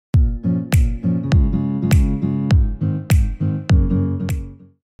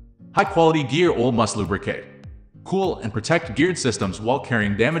High-quality gear oil must lubricate, cool, and protect geared systems while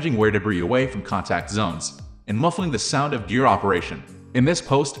carrying damaging wear debris away from contact zones and muffling the sound of gear operation. In this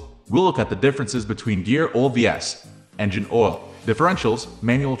post, we'll look at the differences between gear oil vs. engine oil. Differentials,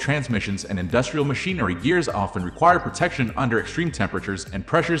 manual transmissions, and industrial machinery gears often require protection under extreme temperatures and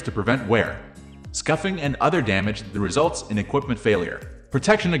pressures to prevent wear, scuffing, and other damage that results in equipment failure.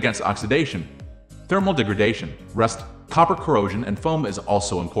 Protection against oxidation, thermal degradation, rust, copper corrosion, and foam is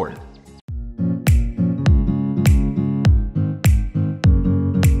also important.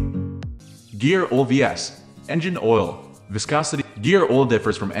 Gear oil vs. engine oil. Viscosity. Gear oil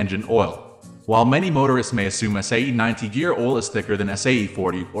differs from engine oil. While many motorists may assume SAE 90 gear oil is thicker than SAE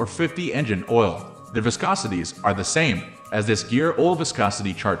 40 or 50 engine oil, the viscosities are the same as this gear oil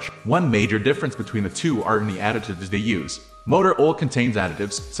viscosity chart. One major difference between the two are in the additives they use. Motor oil contains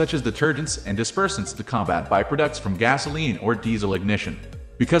additives such as detergents and dispersants to combat byproducts from gasoline or diesel ignition.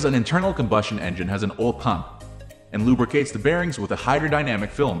 Because an internal combustion engine has an oil pump and lubricates the bearings with a hydrodynamic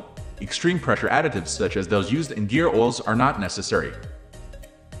film, extreme pressure additives such as those used in gear oils are not necessary.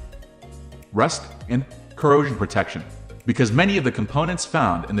 Rust and corrosion protection. Because many of the components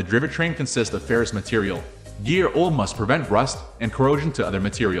found in the drivetrain consist of ferrous material, gear oil must prevent rust and corrosion to other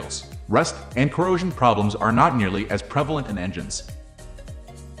materials. Rust and corrosion problems are not nearly as prevalent in engines.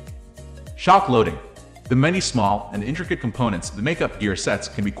 Shock loading. The many small and intricate components that make up gear sets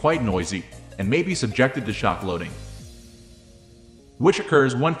can be quite noisy and may be subjected to shock loading, which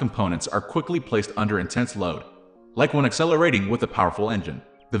occurs when components are quickly placed under intense load, like when accelerating with a powerful engine.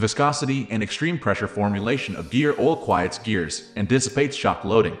 The viscosity and extreme pressure formulation of gear oil quiets gears and dissipates shock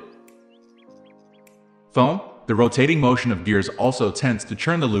loading. Foam. The rotating motion of gears also tends to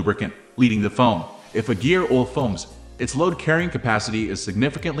churn the lubricant, leading to foam. If a gear oil foams, its load carrying capacity is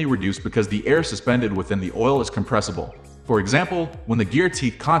significantly reduced because the air suspended within the oil is compressible. For example, when the gear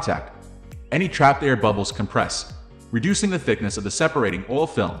teeth contact, any trapped air bubbles compress, reducing the thickness of the separating oil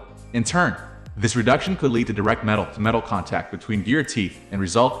film. In turn, this reduction could lead to direct metal-to-metal contact between gear teeth and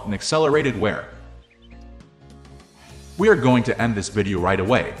result in accelerated wear. We are going to end this video right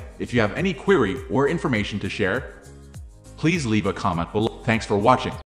away. If you have any query or information to share, please leave a comment below. Thanks for watching.